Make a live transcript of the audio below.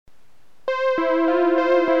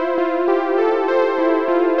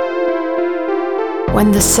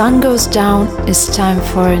When the sun goes down, it's time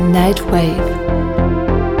for a NightWave.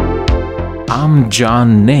 I'm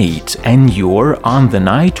John Nate, and you're on the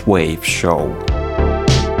NightWave show.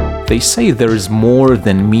 They say there's more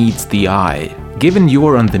than meets the eye. Given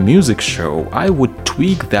you're on the music show, I would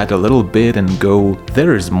tweak that a little bit and go,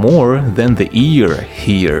 there's more than the ear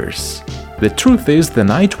hears. The truth is, the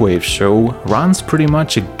NightWave show runs pretty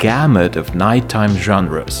much a gamut of nighttime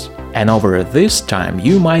genres. And over this time,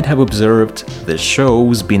 you might have observed the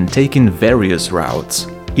show's been taking various routes,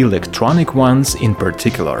 electronic ones in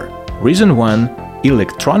particular. Reason 1,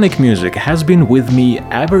 electronic music has been with me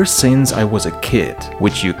ever since I was a kid,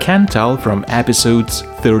 which you can tell from episodes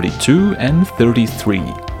 32 and 33.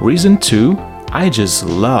 Reason 2, I just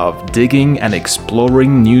love digging and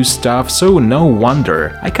exploring new stuff, so no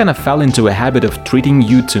wonder I kinda fell into a habit of treating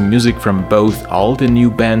you to music from both old and new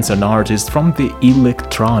bands and artists from the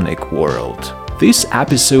electronic world. This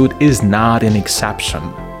episode is not an exception.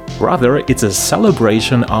 Rather, it's a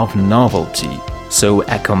celebration of novelty, so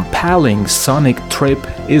a compelling sonic trip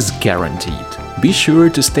is guaranteed. Be sure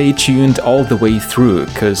to stay tuned all the way through,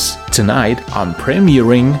 cause tonight I'm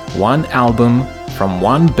premiering one album from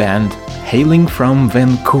one band hailing from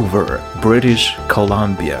Vancouver, British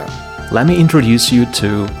Columbia. Let me introduce you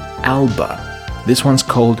to Alba. This one's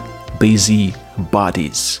called Busy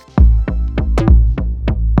Bodies.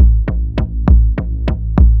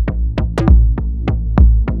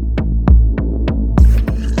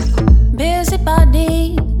 Busy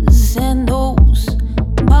bodies and those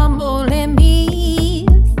bumbling bees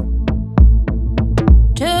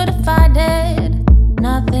to defy it,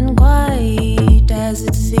 nothing quite as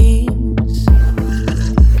it seems.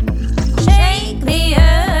 Shake the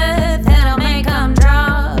earth and I'll make them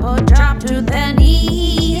drop or drop to their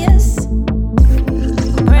knees.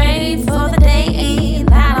 Pray for the day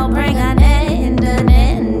that'll bring an end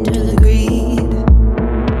to the greed.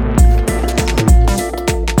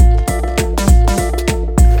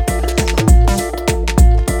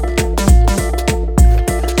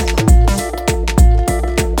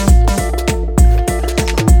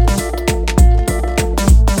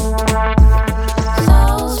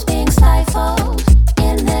 Souls being stifled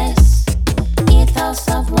in this ethos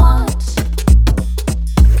of want.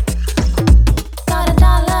 Got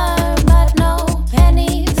 $1 but no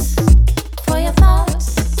pennies for your thoughts.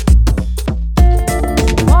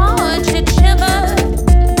 Watch it shiver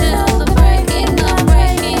till the breaking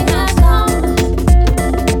has come.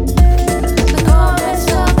 The chorus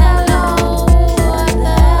of hello, what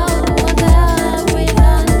the hell have we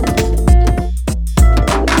done?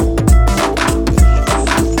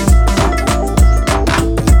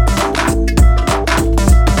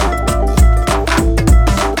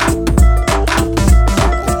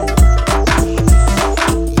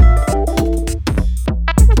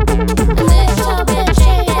 A little bit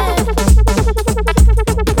jaded,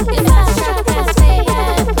 your fast track has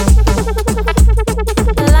faded.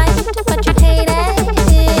 Light, but you hate it.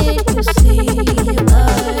 You see,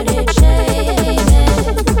 but it's shaded.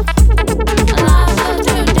 Alive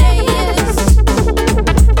through days,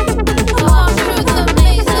 walk through the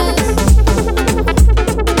mazes.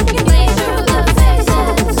 You bleed through the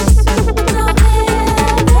faces. No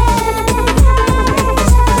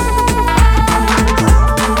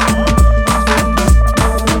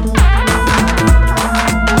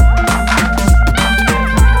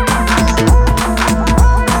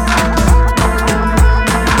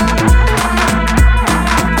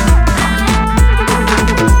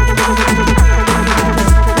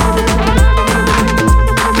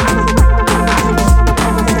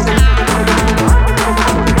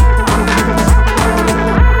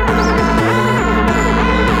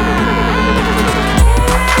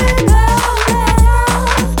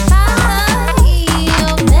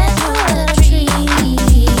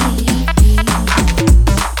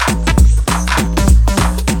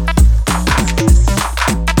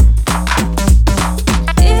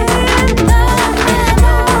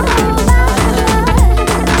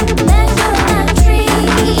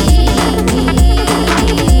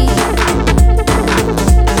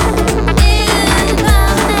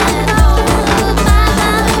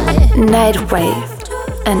NightWave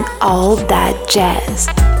and all that jazz.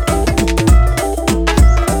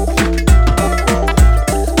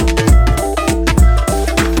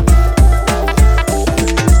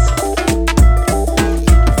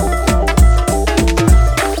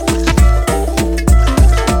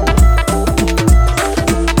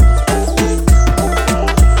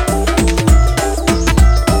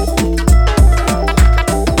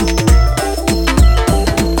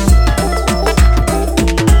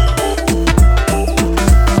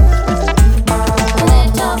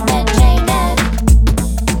 little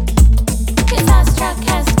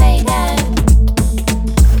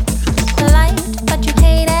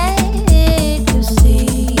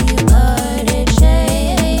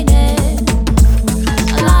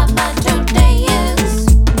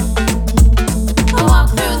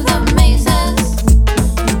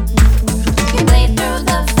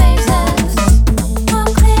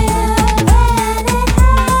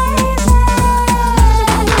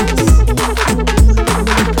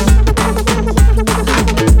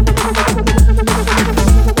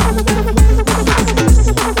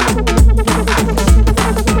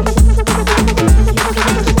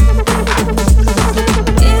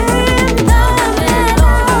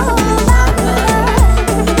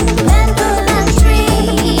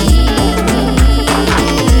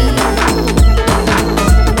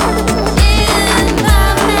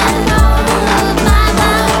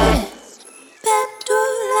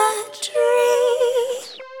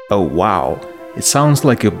Oh wow, it sounds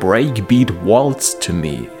like a breakbeat waltz to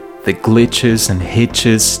me. The glitches and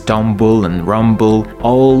hitches, stumble and rumble,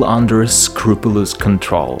 all under scrupulous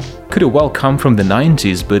control. Could have well come from the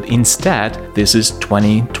 90s, but instead, this is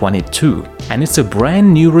 2022. And it's a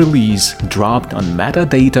brand new release dropped on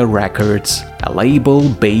Metadata Records, a label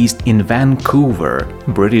based in Vancouver,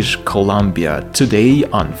 British Columbia, today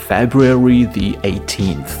on February the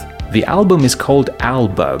 18th. The album is called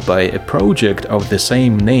Alba by a project of the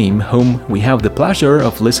same name whom we have the pleasure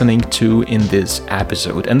of listening to in this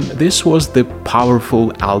episode, and this was the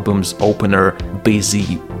powerful album's opener,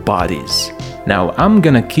 Busy Bodies. Now I'm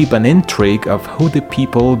gonna keep an intrigue of who the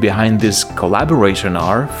people behind this collaboration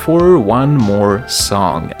are for one more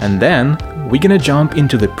song, and then we're gonna jump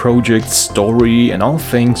into the project's story and all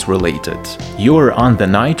things related. You're on the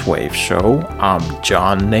NightWave show, I'm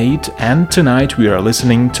John Nate, and tonight we are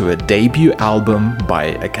listening to a debut album by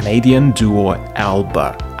a Canadian duo,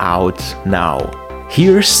 Alba, out now.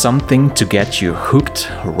 Here's something to get you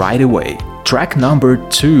hooked right away. Track number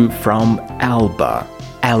 2 from Alba,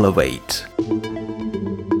 Elevate.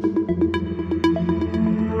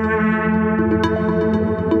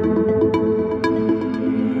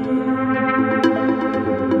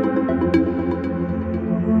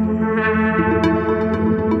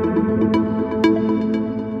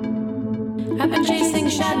 I've been chasing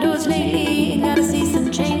shadows lately, gotta see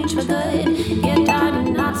some change for good. Get tired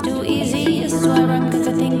and not too easy, so I run cause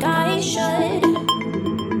I think I should.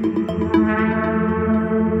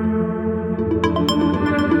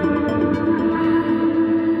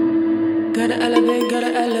 Gotta elevate,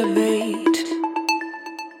 gotta elevate.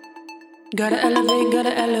 Gotta elevate,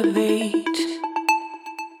 gotta elevate.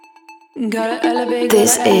 Gotta elevate.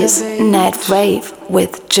 This is NightWave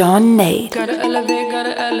with John Nate. Gotta elevate,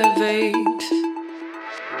 gotta elevate.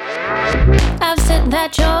 I've said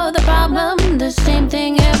that you're the problem, the same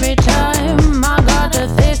thing every time. I gotta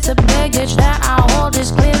face the baggage that I hold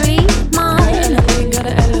is clearly mine. Gotta elevate,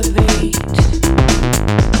 gotta elevate.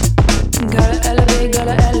 Gotta elevate,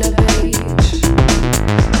 gotta elevate.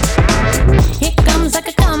 Here comes like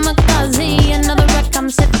a kamikaze, another wreck I'm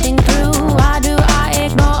sifting through. Why do I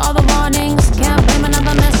ignore all the warnings? Can't blame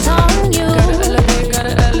another mess on you. Gotta elevate,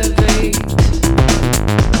 gotta elevate.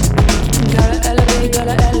 Gotta elevate,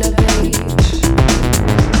 gotta elevate.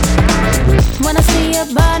 When I see you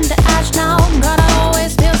burn to ash now, God, I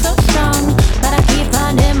always feel so strong, but I keep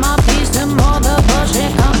finding my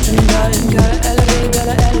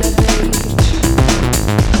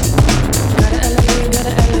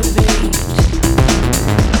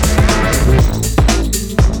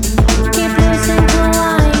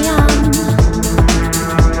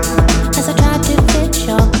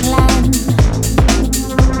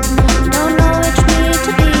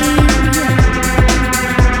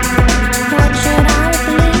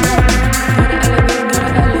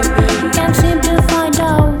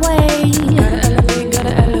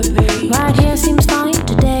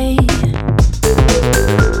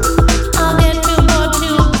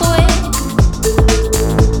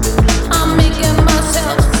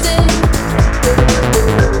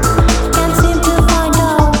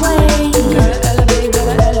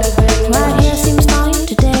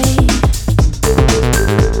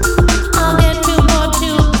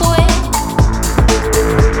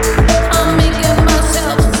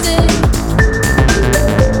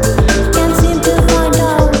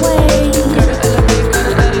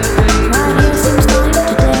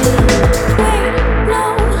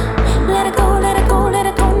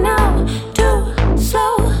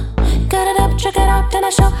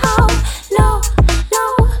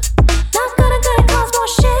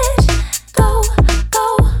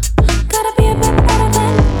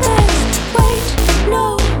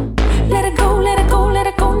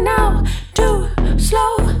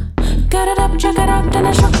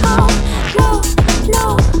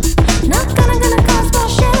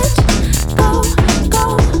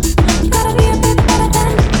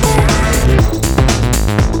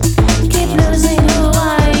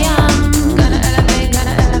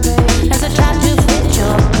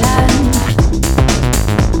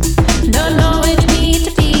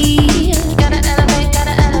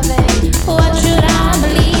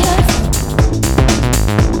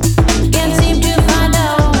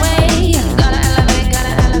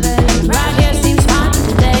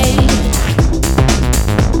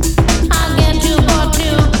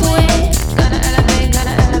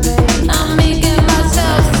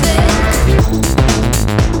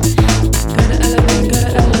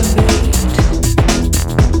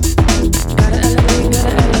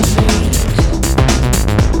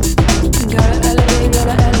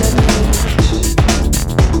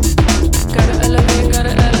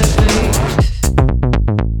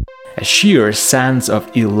sheer sense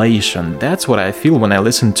of elation. That's what I feel when I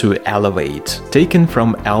listen to Elevate, taken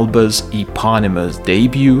from Alba's eponymous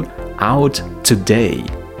debut, out today.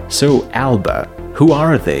 So Alba, who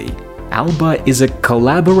are they? Alba is a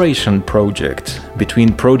collaboration project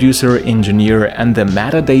between producer-engineer and the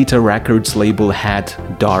Metadata Records label head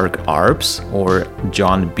Dark Arps, or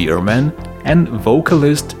John Bierman, and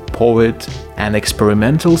vocalist, poet, and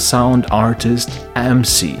experimental sound artist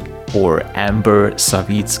MC, or Amber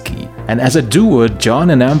Savitsky. And as a duo,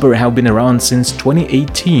 John and Amber have been around since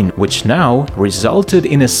 2018, which now resulted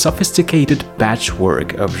in a sophisticated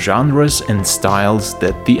patchwork of genres and styles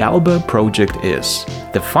that the Alba project is.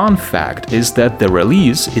 The fun fact is that the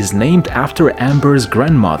release is named after Amber's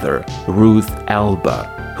grandmother, Ruth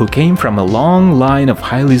Alba, who came from a long line of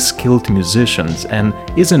highly skilled musicians and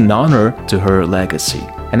is an honor to her legacy.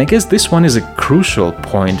 And I guess this one is a crucial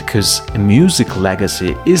point because music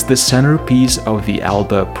legacy is the centerpiece of the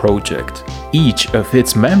Alba project. Each of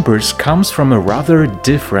its members comes from a rather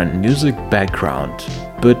different music background,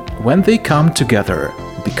 but when they come together,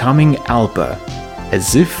 becoming Alba,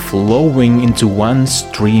 as if flowing into one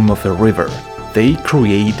stream of a river, they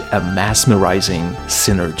create a mesmerizing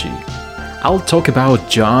synergy. I'll talk about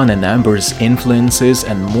John and Amber's influences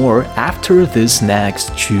and more after this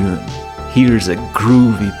next tune. Here's a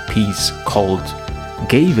groovy piece called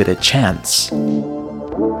Gave It a Chance.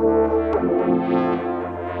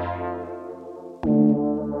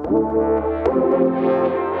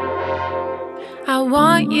 I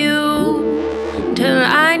want you till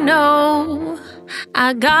I know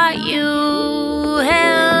I got you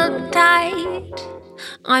held tight.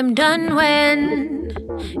 I'm done when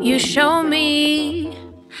you show me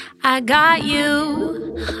I got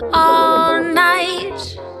you all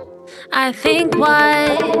night. I think what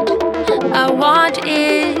I want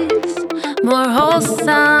is more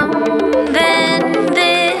wholesome than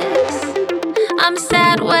this. I'm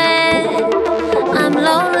sad when I'm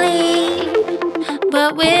lonely,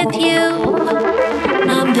 but with you,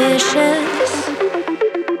 I'm vicious.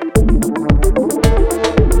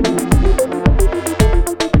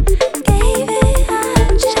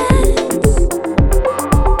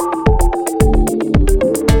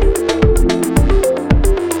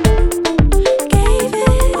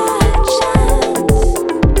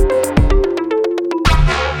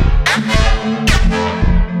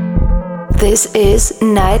 This is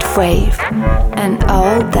NightWave and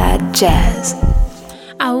all that jazz.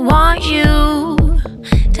 I want you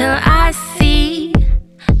till I see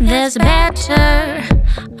there's better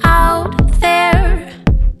out there.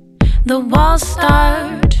 The walls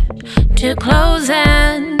start to close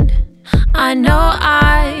and I know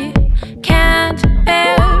I can't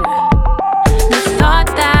bear the thought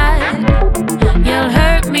that you'll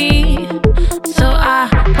hurt me, so I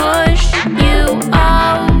push you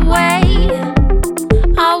away.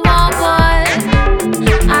 I want what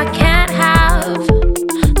I can't have,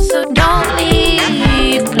 so don't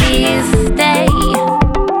leave, please stay.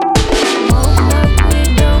 Want what we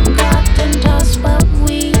don't got and toss what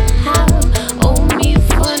we have. Owe me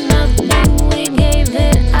for nothing, we gave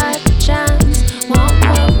it a chance. Want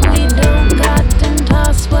what we don't got and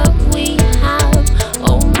toss what we have.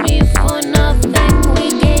 Owe me for nothing, we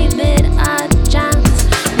gave it a chance.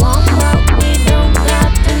 Want what we don't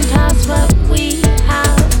got and toss what we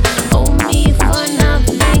have. Owe me for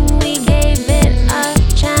nothing, we gave it a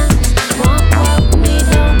chance. Want what we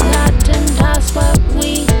don't got and toss what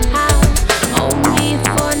we have. Owe me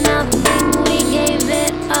for nothing, we gave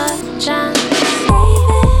it a chance.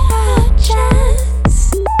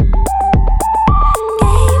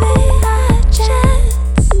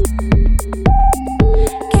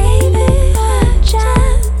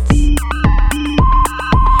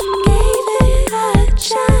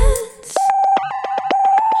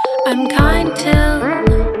 I'm kind till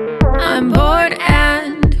I'm bored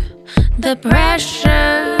and the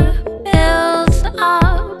pressure builds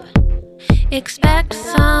up. Expect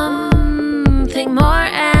something more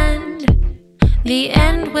and the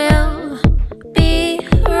end will be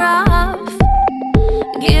rough.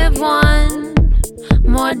 Give one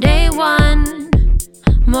more day, one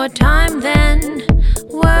more time, then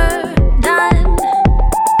we're done.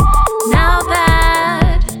 Now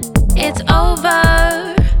that it's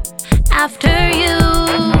over, after you,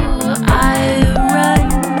 I run.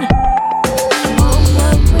 Want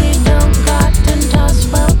what we don't got and toss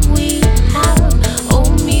what we have.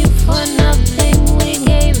 Owe me for nothing, we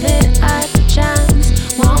gave it a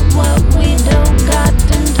chance. Want what we don't got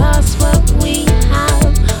and toss what we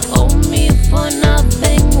have. Owe me for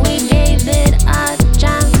nothing, we gave it a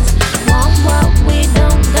chance. Want what we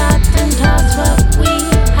don't got and toss what we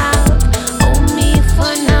have. Owe me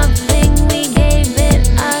for nothing,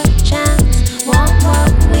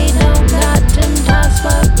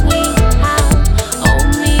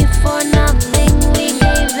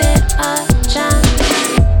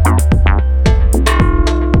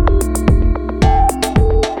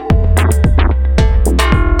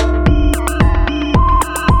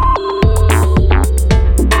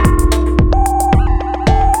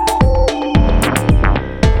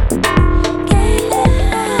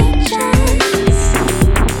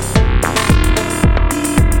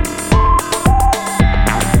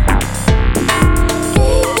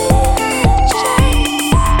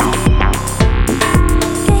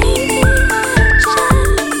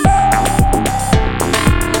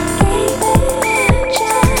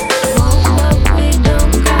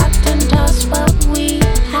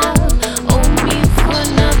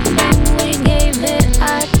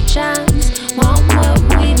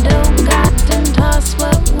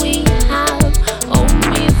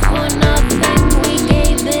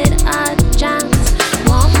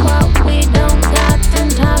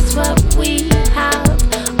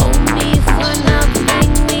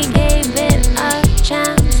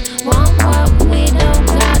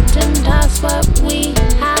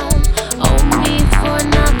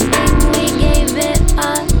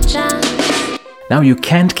 Now you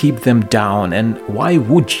can't keep them down, and why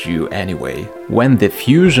would you anyway? When the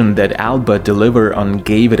fusion that Alba deliver on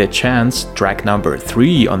Gave It a Chance, track number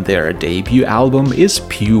 3 on their debut album, is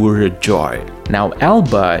pure joy. Now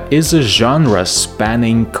Alba is a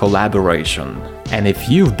genre-spanning collaboration. And if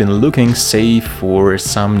you've been looking, say, for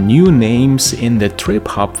some new names in the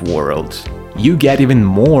trip-hop world, you get even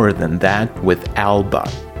more than that with Alba.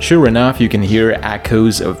 Sure enough, you can hear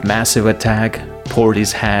echoes of Massive Attack,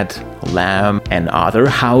 Portishead, Lamb, and other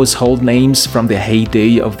household names from the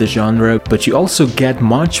heyday of the genre, but you also get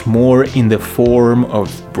much more in the form of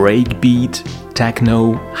breakbeat,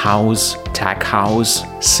 techno, house, tech house,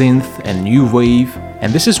 synth, and new wave.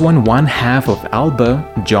 And this is when one half of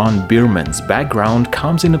Alba, John Biermann's background,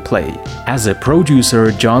 comes into play. As a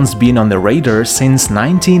producer, John's been on the radar since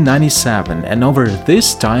 1997, and over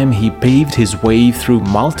this time he paved his way through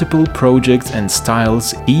multiple projects and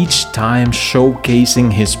styles, each time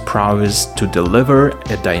showcasing his prowess to deliver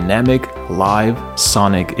a dynamic, live,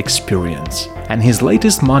 sonic experience. And his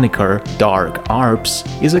latest moniker, Dark Arps,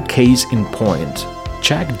 is a case in point.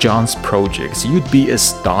 Check John's projects, you'd be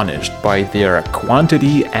astonished by their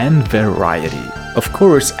quantity and variety. Of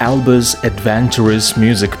course, Alba's adventurous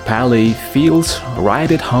music palette feels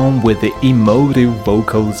right at home with the emotive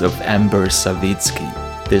vocals of Amber Savitsky.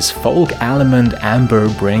 This folk element Amber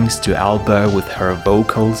brings to Alba with her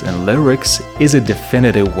vocals and lyrics is a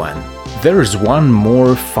definitive one. There's one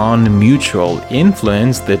more fun mutual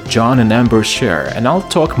influence that John and Amber share, and I'll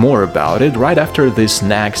talk more about it right after this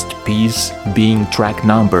next piece, being track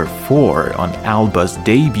number 4 on Alba's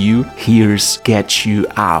debut. Here's Get You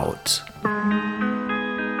Out.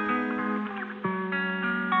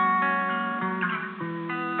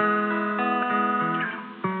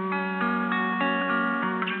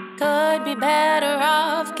 Could be better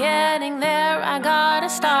off getting there. I gotta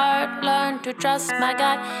start, learn to trust my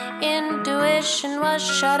gut. Intuition was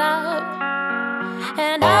shut up,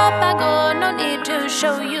 and up I go. No need to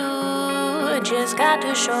show you, just got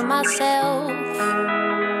to show myself.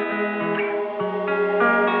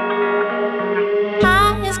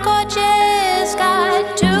 I is gorgeous,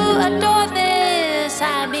 got to adore this.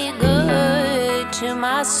 I be good to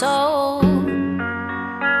my soul.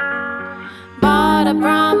 Bought a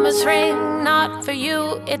promise ring, not for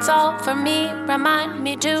you, it's all for me. Remind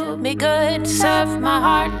me to be good, serve my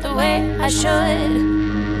heart the way I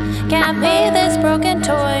should. Can't be this broken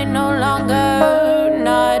toy no longer,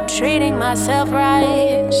 not treating myself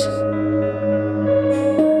right.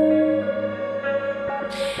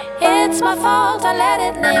 It's my fault, I let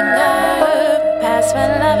it linger, past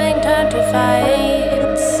when loving turned to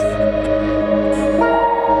fights.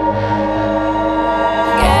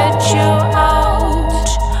 Get you out,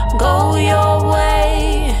 go your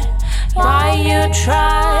way. Why you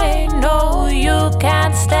try? No, you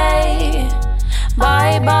can't stay.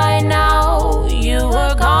 Bye bye now, you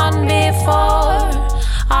were gone before.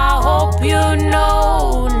 I hope you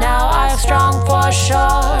know now I'm strong for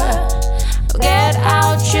sure. Get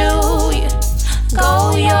out, you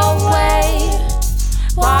go your way.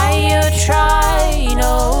 Why you try?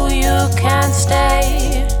 No, you can't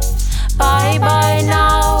stay. Bye bye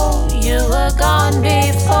now, you were gone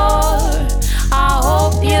before. I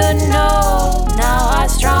hope you know now I'm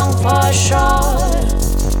strong for sure.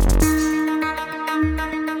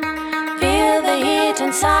 Feel the heat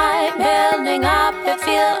inside building up, it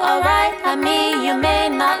feel alright. I mean, you may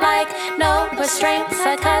not like, no restraints,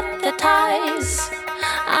 I cut the ties.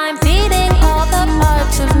 I'm feeding all the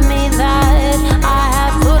parts of me that I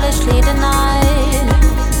have foolishly denied.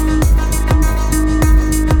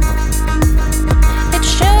 It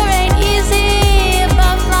sure ain't easy,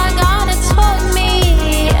 but my God, it's for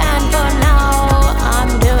me. And for now,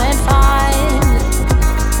 I'm doing fine.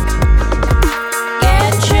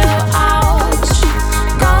 Get you out,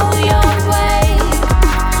 go your way.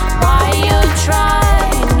 Why you try?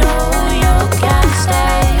 No, you can't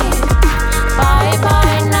stay. Bye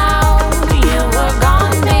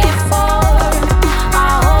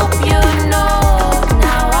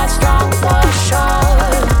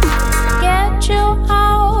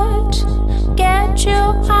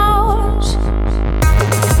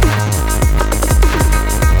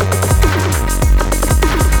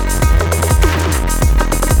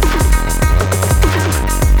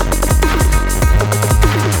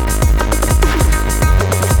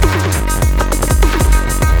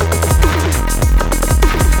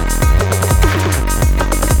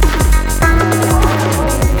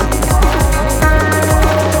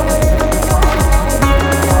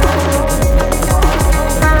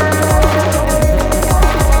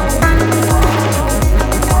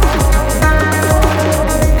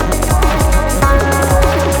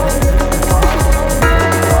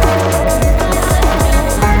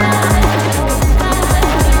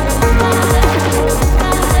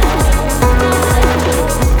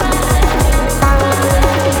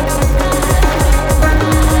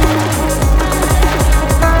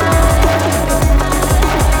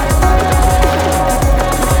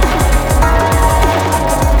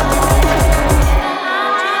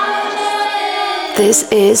This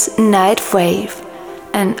is NightWave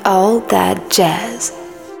and all that jazz.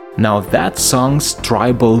 Now that song's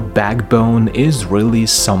tribal backbone is really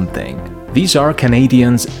something. These are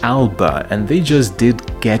Canadians Alba and they just did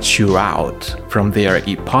Get You Out from their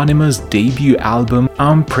eponymous debut album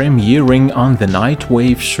I'm premiering on the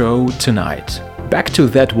NightWave show tonight. Back to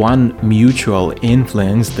that one mutual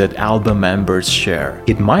influence that Alba members share.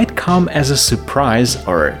 It might come as a surprise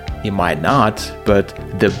or it might not, but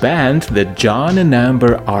the band that John and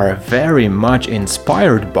Amber are very much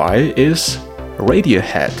inspired by is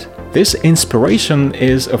Radiohead. This inspiration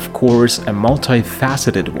is of course a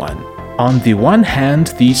multifaceted one. On the one hand,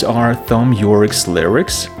 these are Thom Yorke's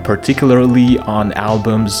lyrics, particularly on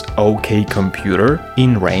albums OK Computer,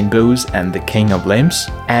 In Rainbows and The King of Limbs,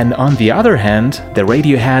 and on the other hand, the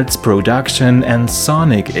Radiohead's production and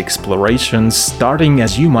sonic explorations starting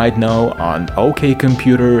as you might know on OK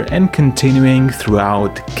Computer and continuing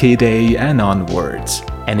throughout Kid A and onwards.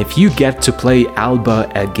 And if you get to play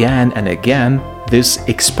Alba again and again, this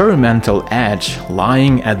experimental edge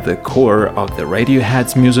lying at the core of the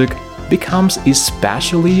Radiohead's music becomes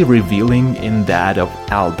especially revealing in that of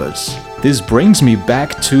Alba's. This brings me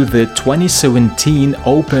back to the 2017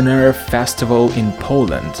 Open Air Festival in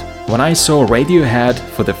Poland, when I saw Radiohead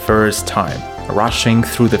for the first time, rushing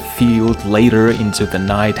through the field later into the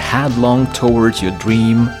night headlong towards your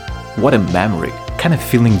dream. What a memory, kind of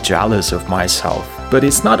feeling jealous of myself. But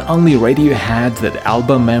it's not only Radiohead that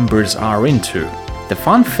Alba members are into. The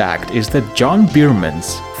fun fact is that John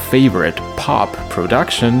Biermann's favorite pop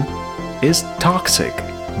production is Toxic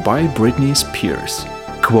by Britney Spears.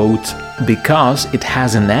 Quote, because it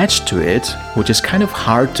has an edge to it, which is kind of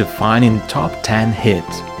hard to find in top 10 hit.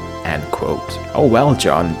 End quote. Oh well,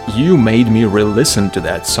 John, you made me re-listen to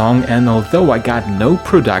that song, and although I got no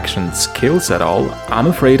production skills at all, I'm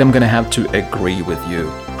afraid I'm gonna have to agree with you.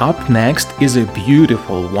 Up next is a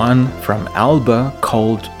beautiful one from Alba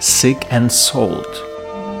called Sick and Sold.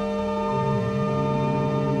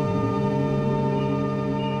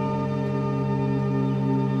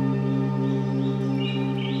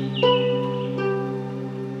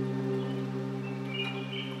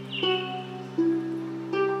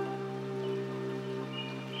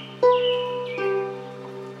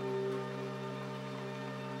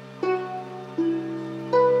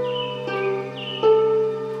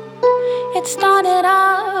 It started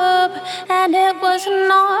up and it was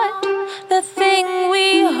not the thing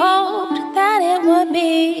we hoped that it would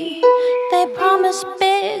be. They promised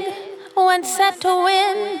big when set to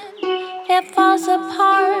win. It falls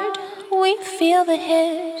apart, we feel the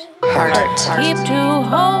hit. Keep to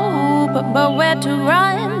hope, but where to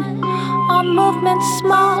run? Our movement's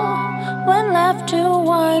small when left to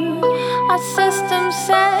one. Our system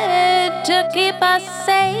said to keep us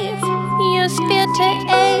safe. Use fear to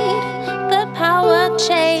aid the power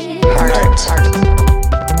change.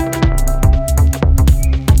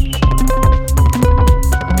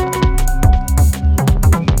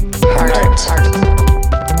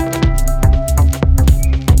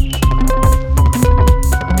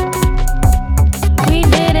 We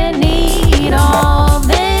didn't need all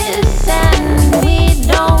this, and we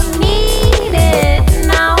don't need it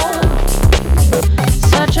now.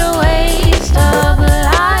 Such a waste of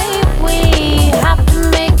life. We have to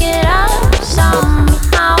make it up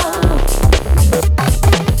somehow.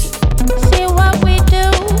 See what we do,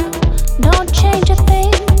 don't change a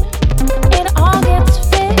thing. It all gets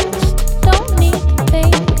fixed, don't need to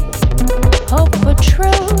think. Hope for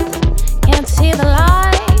truth, can't see the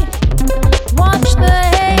light. Watch the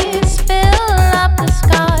haze fill up the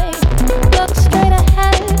sky. Look straight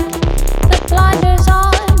ahead, the blinders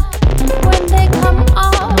on. When they come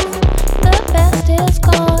off, the best is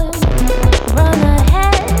gone. Run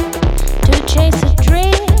ahead to chase a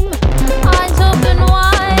dream. Eyes open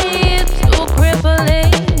wide, so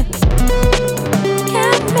crippling.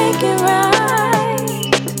 Can't make it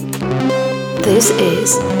right. This is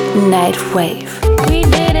NightWave. We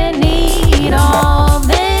didn't need all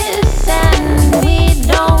this, and we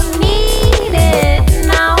don't need it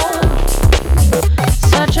now.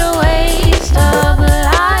 Such a waste of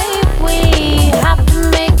life. We have to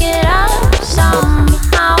make it up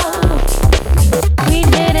somehow. We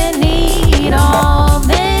didn't need all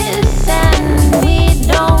this, and we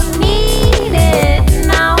don't need it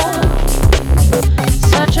now.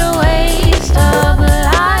 Such a waste of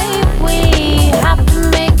life. We have to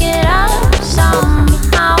make it up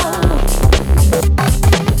somehow.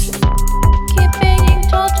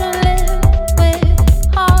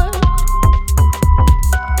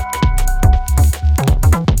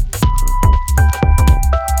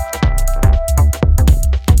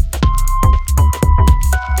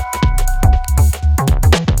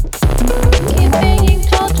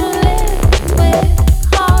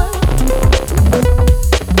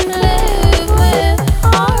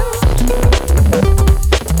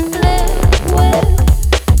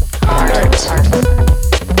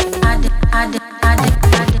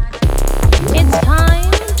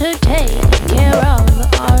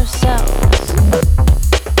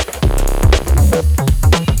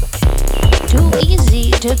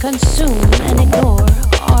 to consume and ignore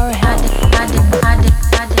our health.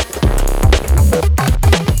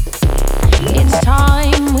 It's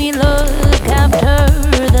time we look after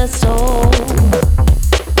the soul,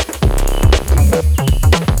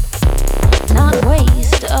 not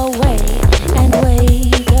waste away and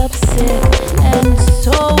wake up sick and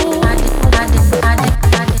soul.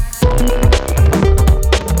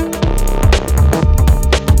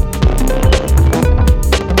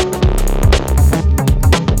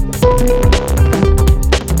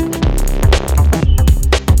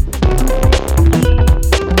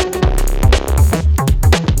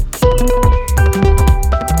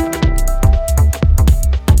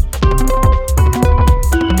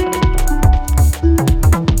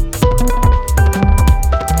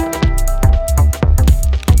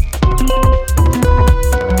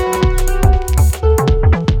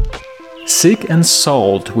 Sick and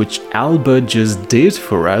Salt, which Alba just did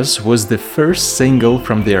for us, was the first single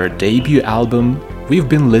from their debut album we've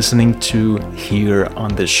been listening to here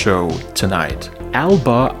on the show tonight.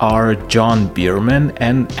 Alba are John Bierman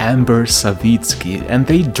and Amber Savitsky, and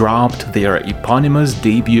they dropped their eponymous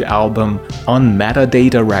debut album on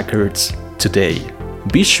Metadata Records today.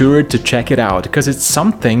 Be sure to check it out because it's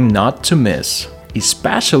something not to miss,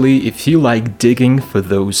 especially if you like digging for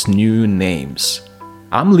those new names.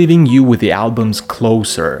 I'm leaving you with the album's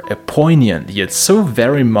Closer, a poignant yet so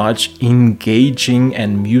very much engaging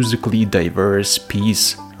and musically diverse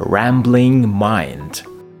piece, Rambling Mind.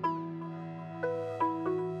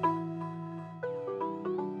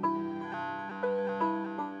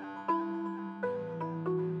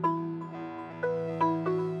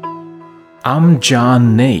 I'm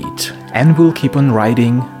John Nate, and we'll keep on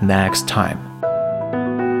writing next time.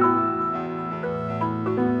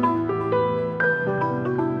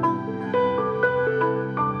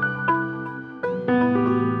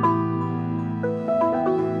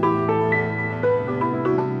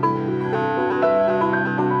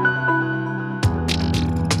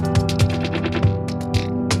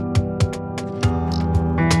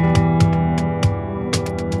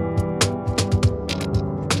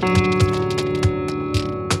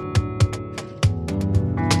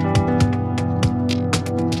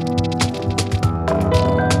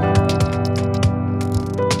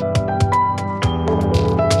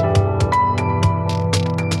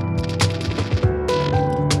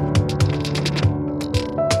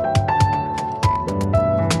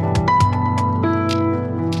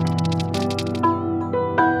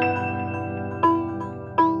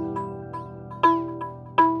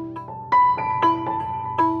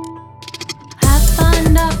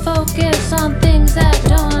 Focus on things that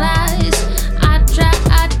don't last. I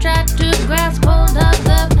try to grasp hold of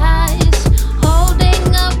the past, holding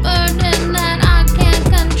a burden that I can't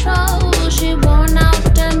control. She worn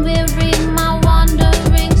out and weary, my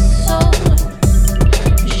wandering soul.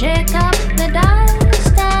 Shake up the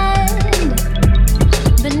dust and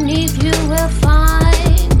beneath you will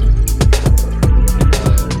find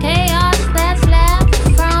chaos that's left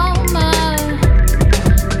from a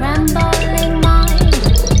rambling mind.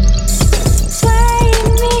 Sway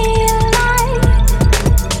me like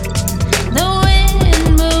the wind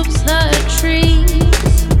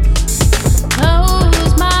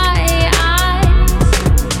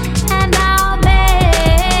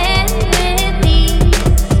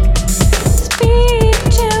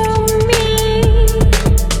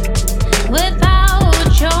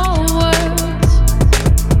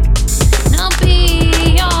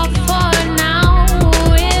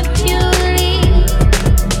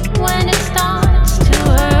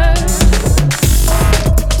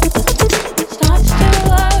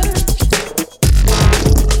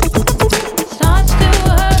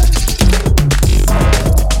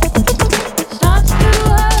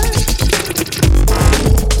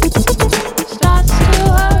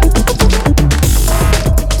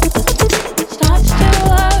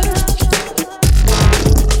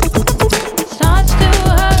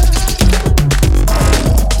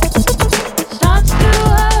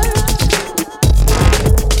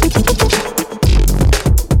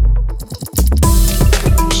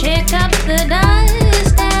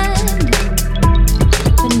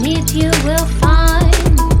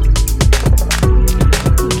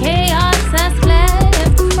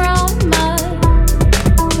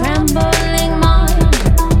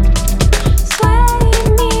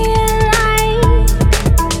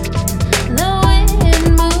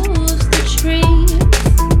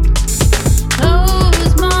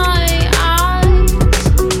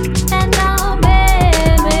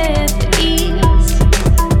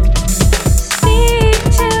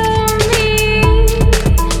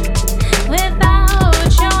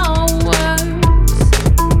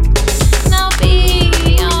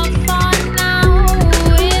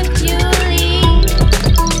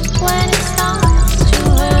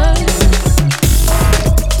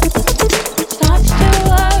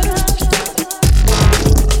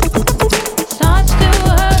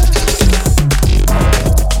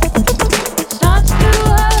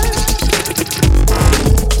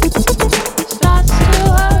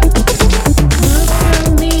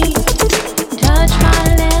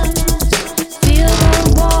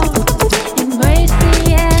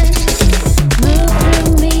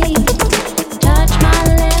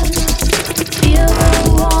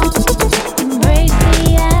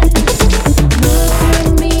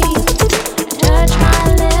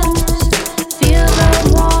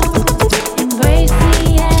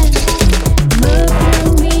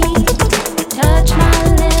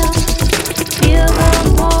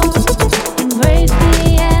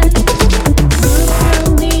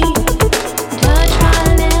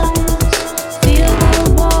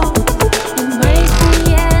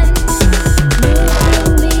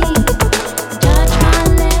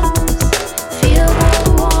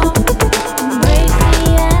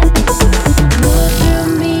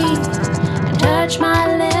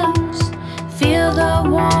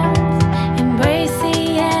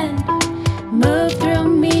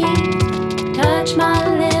stretch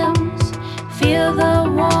my limbs, feel the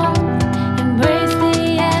warmth, embrace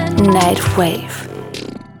the end. NightWave.